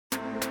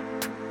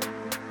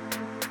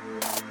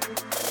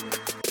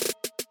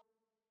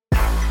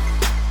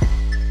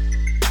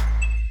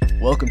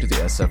Welcome to the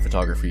SF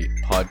Photography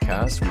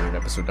Podcast. We're in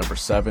episode number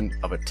 7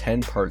 of a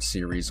 10-part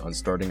series on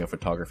starting a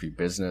photography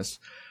business.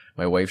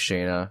 My wife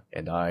Shayna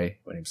and my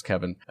name's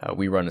Kevin,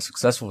 we run a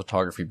successful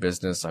photography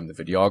business. I'm the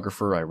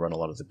videographer. I run a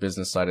lot of the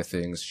business side of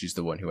things. She's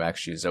the one who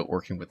actually is out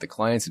working with the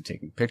clients and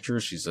taking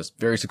pictures. She's a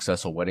very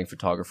successful wedding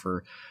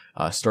photographer,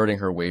 starting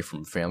her way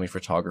from family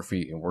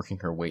photography and working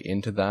her way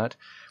into that.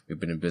 We've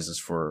been in business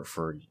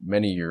for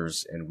many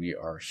years, and we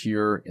are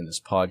here in this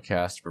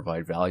podcast to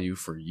provide value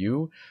for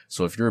you.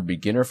 So if you're a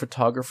beginner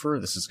photographer,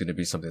 this is going to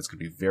be something that's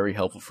going to be very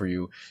helpful for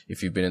you.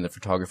 If you've been in the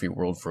photography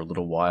world for a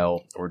little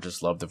while or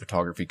just love the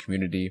photography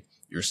community,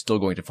 you're still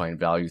going to find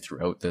value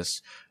throughout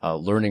this.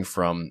 Learning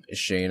from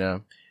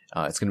Shayna.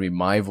 It's going to be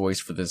my voice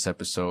for this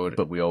episode,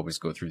 but we always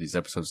go through these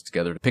episodes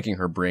together, picking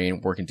her brain,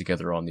 working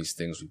together on these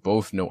things. We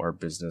both know our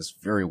business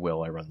very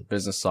well. I run the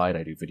business side,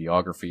 I do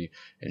videography,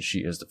 and she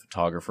is the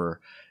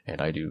photographer,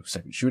 and I do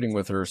second shooting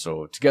with her.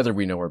 So together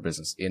we know our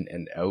business in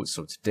and out.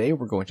 So today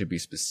we're going to be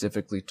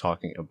specifically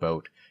talking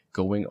about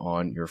going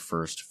on your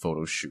first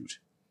photo shoot.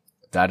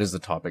 That is the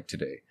topic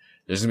today.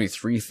 There's going to be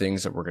 3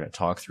 things that we're going to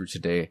talk through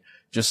today.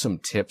 Just some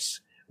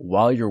tips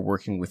while you're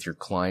working with your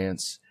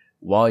clients,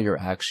 while you're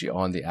actually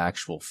on the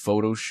actual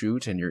photo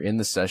shoot and you're in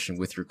the session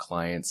with your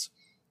clients.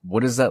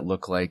 What does that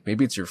look like?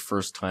 Maybe it's your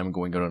first time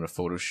going out on a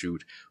photo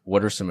shoot.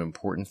 What are some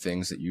important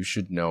things that you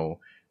should know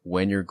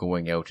when you're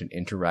going out and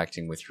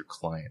interacting with your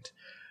client?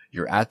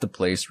 You're at the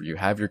place where you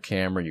have your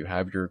camera, you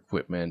have your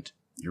equipment,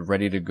 you're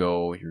ready to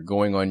go, you're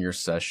going on your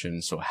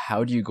session. So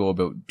how do you go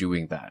about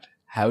doing that?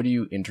 How do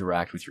you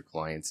interact with your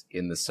clients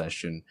in the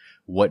session?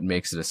 What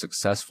makes it a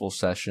successful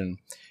session?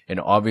 And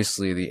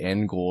obviously the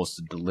end goal is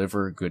to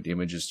deliver good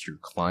images to your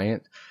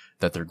client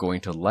that they're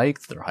going to like,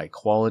 that they're high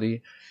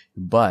quality.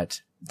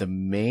 But the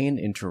main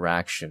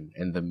interaction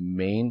and the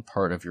main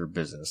part of your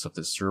business, of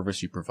the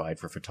service you provide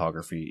for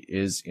photography,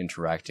 is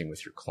interacting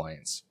with your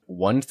clients.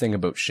 One thing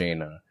about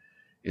Shayna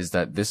is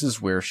that this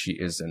is where she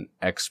is an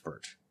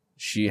expert.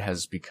 She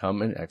has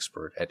become an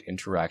expert at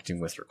interacting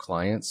with her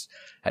clients,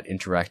 at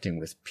interacting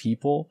with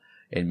people,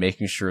 and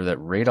making sure that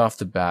right off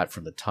the bat,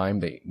 from the time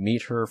they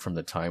meet her, from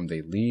the time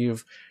they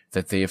leave,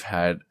 that they've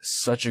had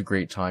such a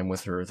great time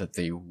with her that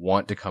they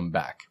want to come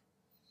back.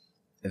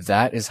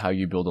 That is how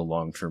you build a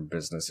long-term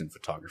business in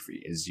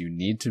photography, is you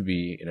need to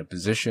be in a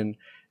position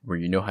where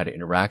you know how to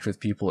interact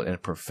with people in a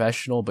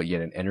professional but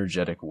yet an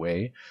energetic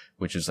way,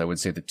 which is, I would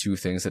say, the 2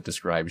 things that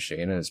describe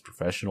Shayna as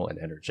professional and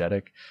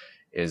energetic,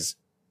 is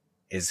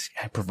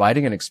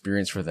providing an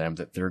experience for them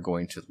that they're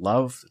going to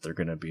love, that they're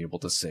going to be able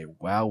to say,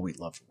 wow, we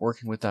loved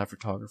working with that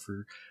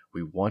photographer.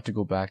 We want to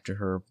go back to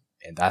her.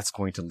 And that's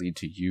going to lead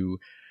to you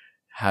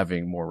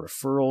having more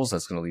referrals.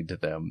 That's going to lead to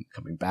them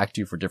coming back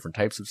to you for different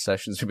types of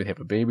sessions. Maybe they have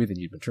a baby, they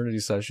need a maternity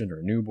session or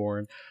a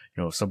newborn.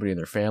 You know, if somebody in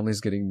their family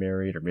is getting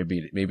married, or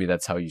maybe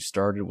that's how you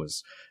started,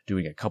 was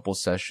doing a couple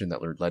session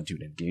that led to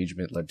an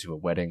engagement, led to a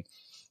wedding.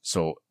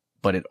 So,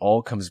 but it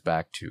all comes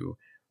back to,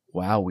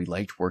 wow, we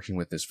liked working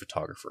with this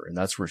photographer. And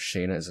that's where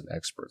Shayna is an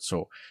expert.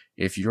 So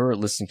if you're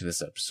listening to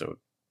this episode,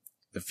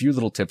 the few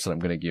little tips that I'm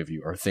going to give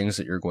you are things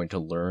that you're going to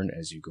learn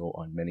as you go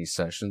on many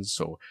sessions.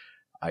 So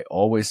I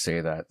always say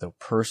that the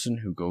person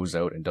who goes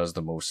out and does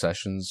the most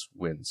sessions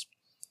wins.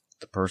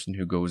 The person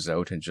who goes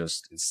out and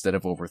just, instead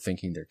of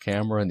overthinking their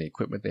camera and the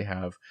equipment they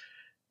have,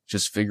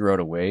 just figure out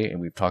a way. And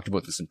we've talked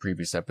about this in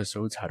previous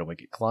episodes. How do I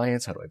get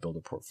clients? How do I build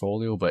a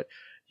portfolio? But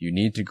you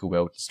need to go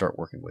out and start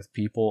working with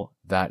people.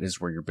 That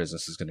is where your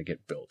business is going to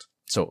get built.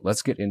 So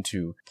let's get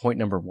into point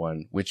number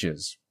 1, which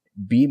is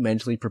be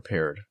mentally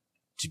prepared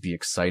to be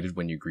excited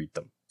when you greet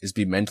them.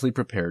 Be mentally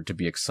prepared to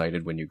be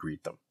excited when you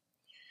greet them.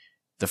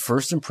 The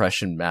first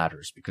impression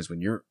matters, because when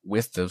you're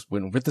with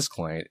this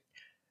client,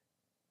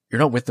 you're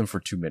not with them for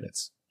 2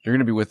 minutes. You're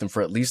going to be with them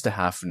for at least a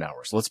half an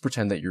hour. So let's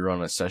pretend that you're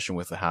on a session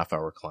with a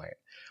half-hour client.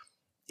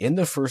 In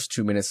the first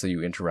 2 minutes that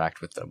you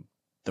interact with them,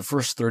 the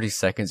first 30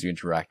 seconds you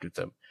interact with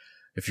them,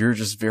 if you're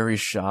just very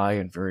shy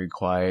and very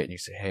quiet and you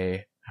say,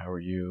 hey, how are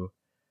you?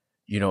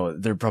 You know,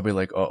 they're probably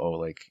like, uh-oh,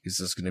 like, is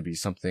this going to be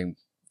something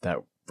that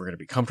we're going to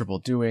be comfortable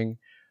doing?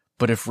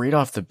 But if right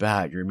off the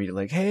bat, you're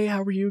immediately like, hey,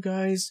 how are you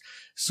guys?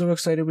 So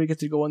excited we get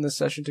to go on this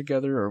session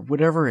together, or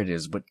whatever it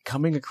is, but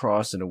coming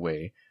across in a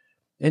way,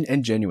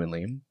 and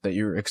genuinely, that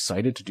you're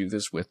excited to do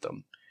this with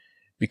them,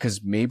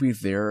 because maybe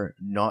they're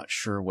not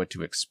sure what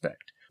to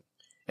expect.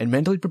 And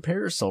mentally prepare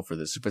yourself for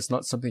this. If it's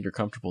not something you're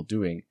comfortable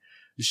doing,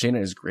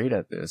 Shayna is great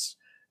at this,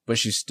 but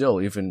she's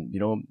still, even, you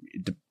know,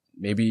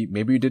 maybe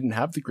you didn't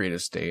have the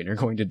greatest day and you're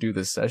going to do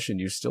this session.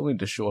 You still need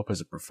to show up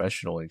as a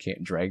professional and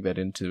can't drag that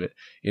into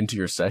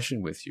your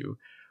session with you.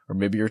 Or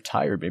maybe you're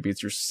tired. Maybe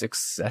it's your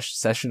 6th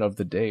session of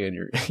the day and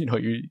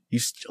you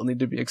still need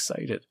to be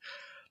excited.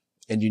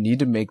 And you need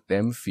to make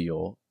them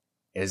feel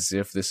as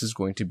if this is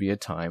going to be a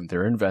time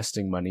they're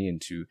investing money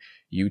into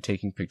you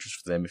taking pictures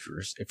for them.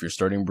 If you're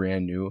starting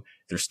brand new,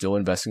 they're still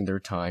investing their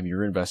time.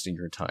 You're investing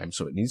your time.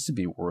 So it needs to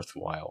be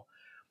worthwhile.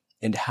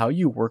 And how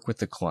you work with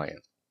the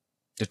client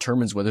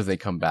determines whether they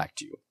come back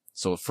to you.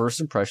 So first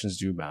impressions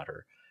do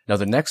matter. Now,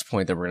 the next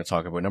point that we're going to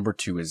talk about, number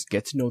 2, is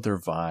get to know their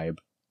vibe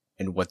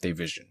and what they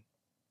vision.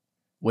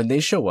 when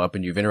they show up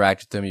and you've interacted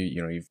with them,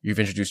 you've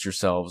introduced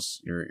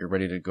yourselves, you're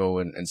ready to go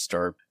and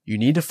start, you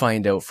need to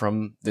find out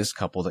from this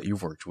couple that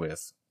you've worked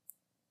with,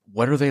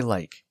 what are they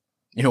like?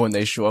 When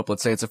they show up,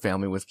 let's say it's a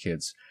family with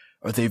kids.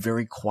 Are they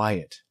very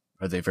quiet?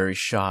 Are they very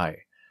shy?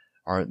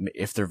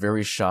 If they're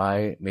very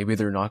shy, maybe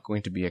they're not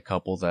going to be a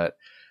couple that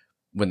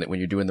when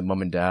you're doing the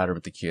mom and dad or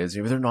with the kids,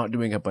 maybe they're not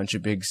doing a bunch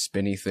of big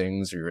spinny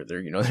things, or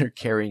they're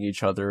carrying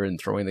each other and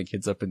throwing the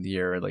kids up in the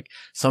air. Like,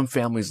 some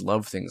families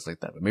love things like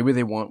that, but maybe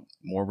they want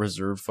more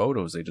reserved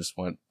photos. They just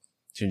want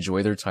to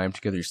enjoy their time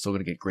together. You're still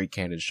going to get great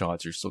candid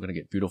shots. You're still going to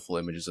get beautiful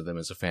images of them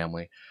as a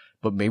family,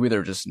 but maybe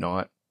they're just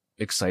not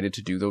excited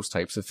to do those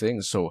types of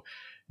things. So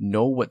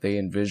know what they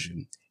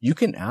envision. You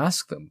can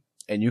ask them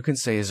and you can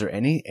say, is there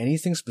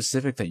anything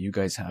specific that you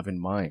guys have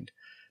in mind?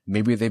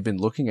 Maybe they've been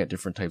looking at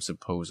different types of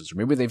poses, or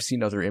maybe they've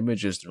seen other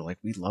images. They're like,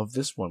 we love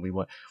this one. We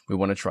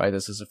want to try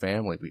this as a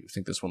family. We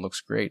think this one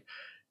looks great.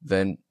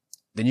 Then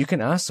you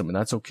can ask them, and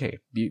that's okay.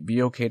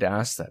 Be okay to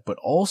ask that, but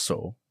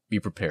also be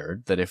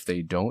prepared that if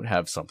they don't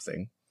have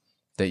something,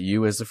 that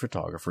you as the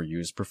photographer,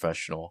 you as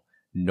professional,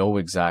 know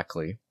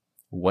exactly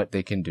what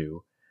they can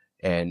do,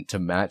 and to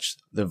match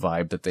the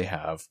vibe that they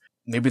have.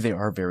 Maybe they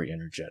are very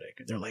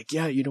energetic. They're like,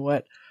 yeah, you know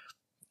what?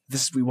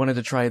 We wanted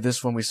to try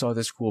this one. We saw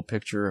this cool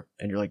picture,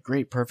 and you're like,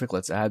 great, perfect.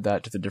 Let's add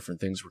that to the different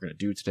things we're going to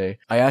do today.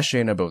 I asked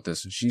Shayna about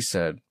this, and she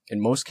said,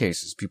 in most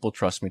cases, people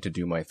trust me to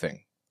do my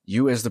thing.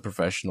 You as the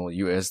professional,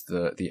 you as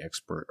the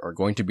expert, are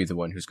going to be the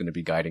one who's going to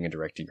be guiding and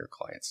directing your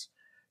clients.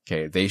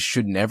 Okay. They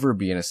should never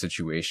be in a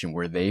situation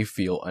where they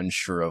feel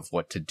unsure of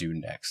what to do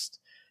next.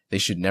 They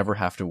should never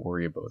have to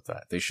worry about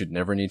that. They should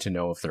never need to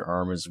know if their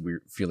arm is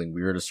feeling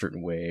weird a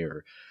certain way,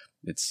 or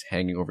it's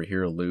hanging over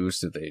here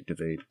loose. Did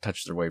they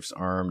touch their wife's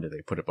arm? Did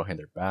they put it behind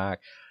their back?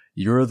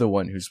 You're the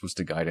one who's supposed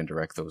to guide and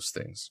direct those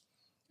things.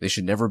 They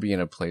should never be in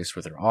a place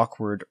where they're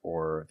awkward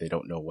or they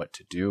don't know what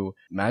to do.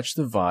 Match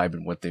the vibe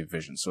and what they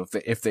vision. So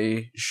if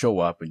they show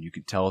up and you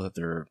can tell that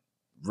they're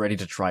ready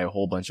to try a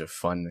whole bunch of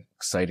fun,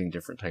 exciting,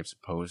 different types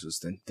of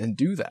poses, then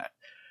do that.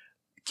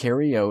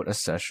 Carry out a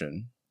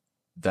session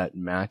that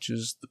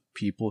matches the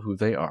people who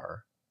they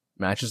are,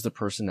 matches the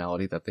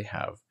personality that they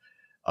have.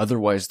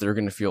 Otherwise, they're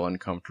going to feel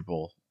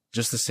uncomfortable,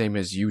 just the same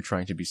as you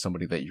trying to be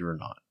somebody that you're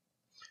not.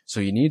 So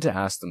you need to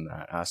ask them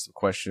that, ask them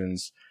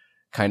questions,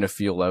 kind of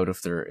feel out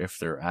if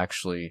they're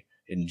actually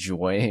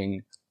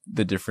enjoying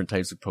the different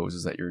types of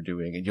poses that you're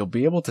doing, and you'll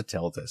be able to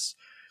tell this.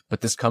 But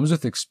this comes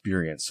with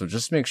experience. So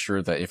just make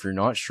sure that if you're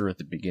not sure at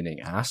the beginning,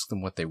 ask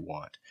them what they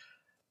want.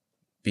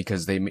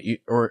 Because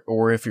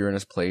or if you're in a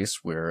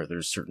place where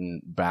there's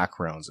certain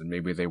backgrounds and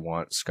maybe they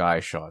want sky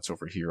shots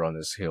over here on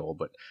this hill,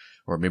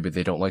 or maybe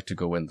they don't like to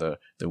go in the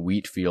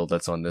wheat field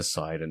that's on this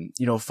side, and,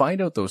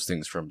 find out those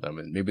things from them.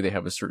 And maybe they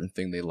have a certain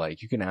thing they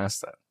like. You can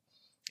ask that,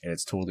 and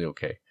it's totally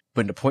okay.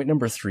 But point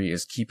number 3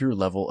 is keep your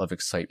level of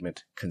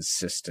excitement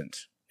consistent.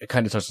 It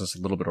kind of touched on this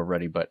a little bit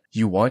already, but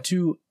you want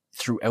to,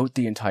 throughout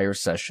the entire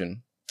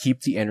session,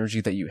 keep the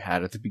energy that you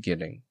had at the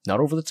beginning, not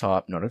over the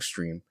top, not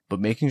extreme, but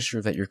making sure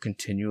that you're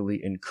continually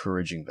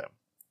encouraging them.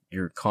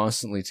 You're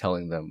constantly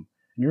telling them,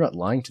 and you're not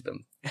lying to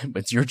them,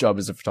 but it's your job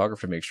as a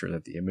photographer to make sure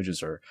that the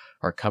images are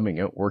coming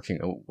out, working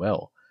out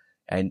well.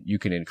 And you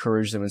can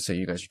encourage them and say,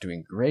 you guys are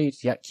doing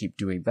great. Yeah, keep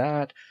doing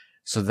that.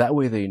 So that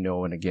way they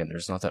know, and again,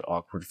 there's not that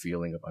awkward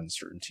feeling of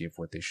uncertainty of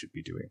what they should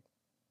be doing.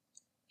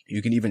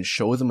 You can even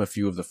show them a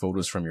few of the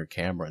photos from your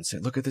camera and say,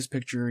 look at this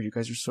picture. You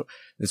guys are so,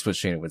 this is what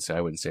Shayna would say.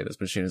 I wouldn't say this,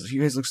 but Shayna's like,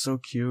 you guys look so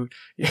cute,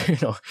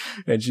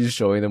 and she's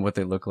showing them what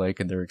they look like,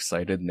 and they're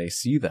excited, and they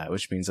see that,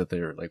 which means that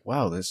they're like,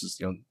 wow, this is,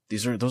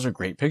 those are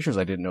great pictures.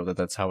 I didn't know that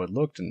that's how it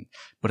looked.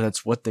 But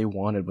that's what they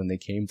wanted when they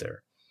came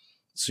there.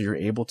 So you're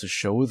able to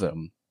show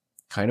them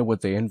kind of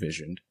what they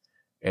envisioned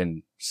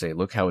and say,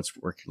 look how it's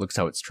working, looks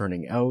how it's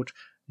turning out.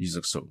 These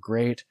look so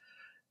great,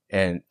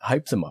 and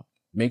hype them up.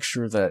 Make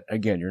sure that,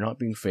 again, you're not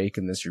being fake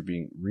in this, you're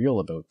being real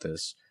about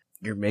this.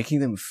 You're making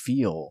them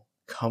feel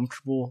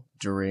comfortable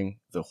during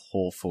the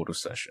whole photo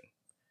session.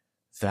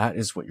 That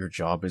is what your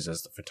job is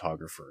as the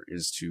photographer,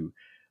 is to,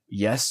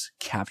 yes,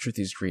 capture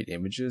these great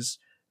images,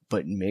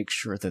 but make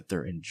sure that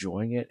they're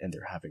enjoying it and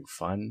they're having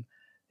fun.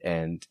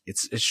 And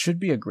it should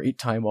be a great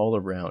time all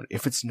around.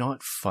 If it's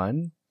not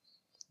fun,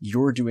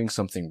 you're doing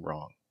something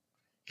wrong.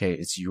 Okay.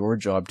 It's your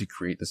job to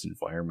create this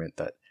environment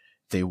that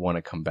they want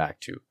to come back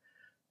to.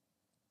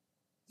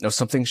 Now,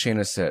 something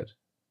Shayna said,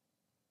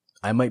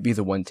 I might be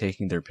the one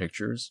taking their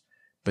pictures,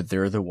 but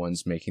they're the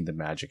ones making the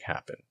magic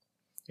happen.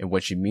 And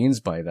what she means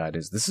by that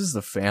is, this is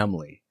the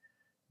family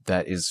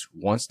that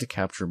wants to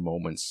capture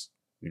moments.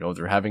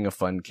 They're having a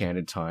fun,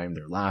 candid time.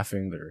 They're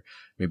laughing.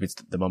 Maybe it's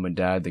the mom and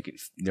dad.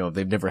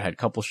 They've never had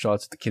couple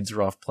shots. The kids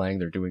are off playing.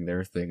 They're doing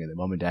their thing, and the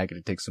mom and dad get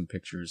to take some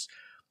pictures.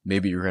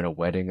 Maybe you're at a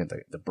wedding and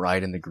the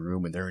bride and the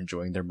groom, and they're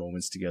enjoying their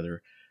moments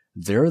together.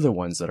 They're the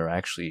ones that are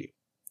actually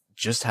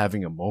just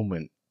having a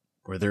moment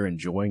where they're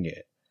enjoying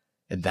it.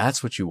 And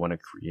that's what you want to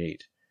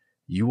create.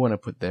 You want to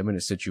put them in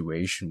a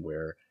situation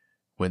where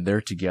when they're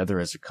together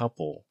as a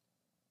couple,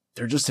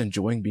 they're just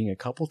enjoying being a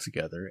couple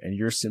together, and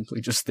you're simply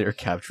just there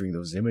capturing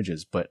those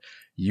images. But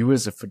you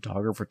as a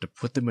photographer, to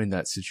put them in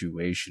that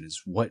situation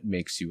is what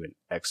makes you an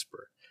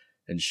expert.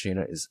 And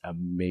Shayna is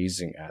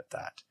amazing at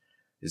that,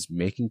 is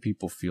making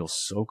people feel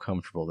so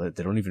comfortable that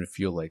they don't even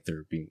feel like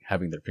they're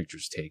having their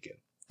pictures taken.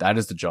 That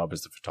is the job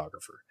as the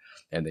photographer.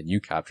 And then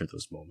you capture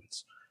those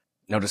moments.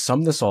 Now, to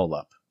sum this all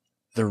up,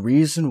 the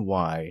reason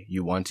why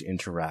you want to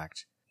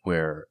interact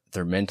where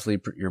you're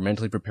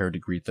mentally prepared to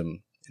greet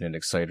them in an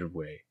excited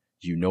way,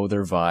 you know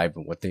their vibe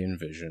and what they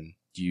envision,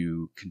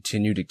 you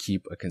continue to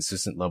keep a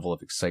consistent level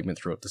of excitement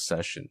throughout the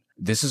session.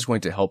 This is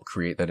going to help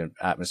create that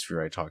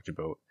atmosphere I talked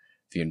about,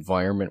 the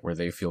environment where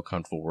they feel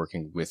comfortable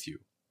working with you.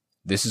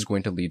 This is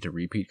going to lead to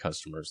repeat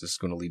customers. This is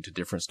going to lead to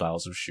different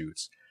styles of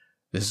shoots.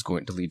 This is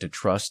going to lead to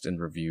trust and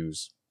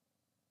reviews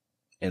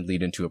and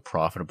lead into a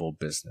profitable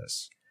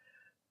business.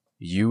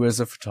 You as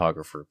a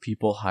photographer,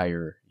 people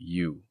hire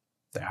you.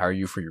 They hire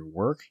you for your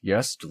work,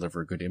 yes,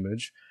 deliver a good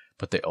image,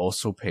 but they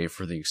also pay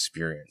for the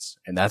experience.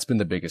 And that's been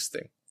the biggest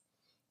thing.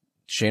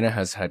 Shayna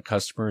has had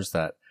customers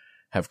that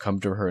have come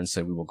to her and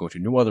said, we will go to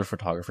no other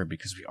photographer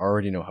because we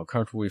already know how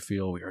comfortable we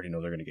feel. We already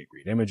know they're going to get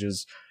great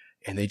images.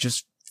 And they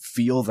just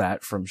feel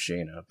that from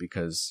Shayna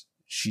because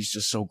she's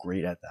just so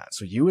great at that.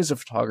 So you as a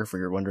photographer,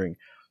 you're wondering,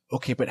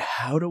 okay, but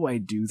how do I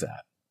do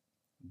that?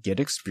 Get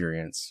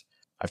experience.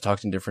 I've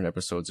talked in different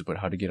episodes about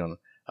how to get on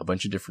a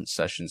bunch of different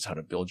sessions, how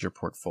to build your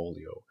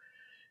portfolio.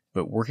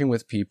 But working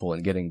with people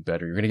and getting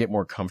better, you're going to get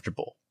more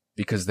comfortable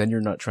because then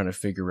you're not trying to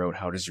figure out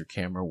how does your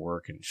camera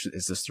work and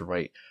is this the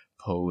right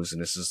pose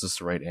and is this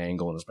the right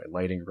angle and is my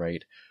lighting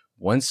right?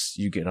 Once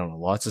you get on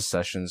lots of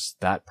sessions,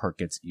 that part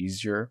gets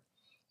easier.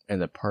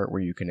 And the part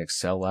where you can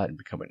excel at and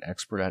become an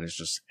expert at is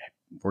just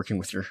working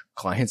with your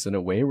clients in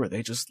a way where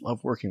they just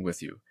love working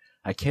with you.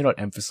 I cannot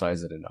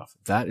emphasize it enough.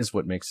 That is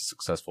what makes a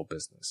successful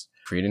business.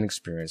 Create an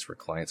experience where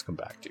clients come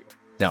back to you.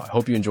 Now, I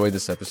hope you enjoyed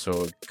this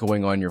episode,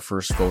 going on your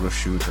first photo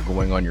shoot or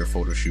going on your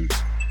photo shoots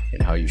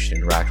and how you should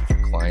interact with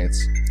your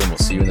clients. And we'll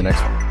see you in the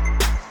next one.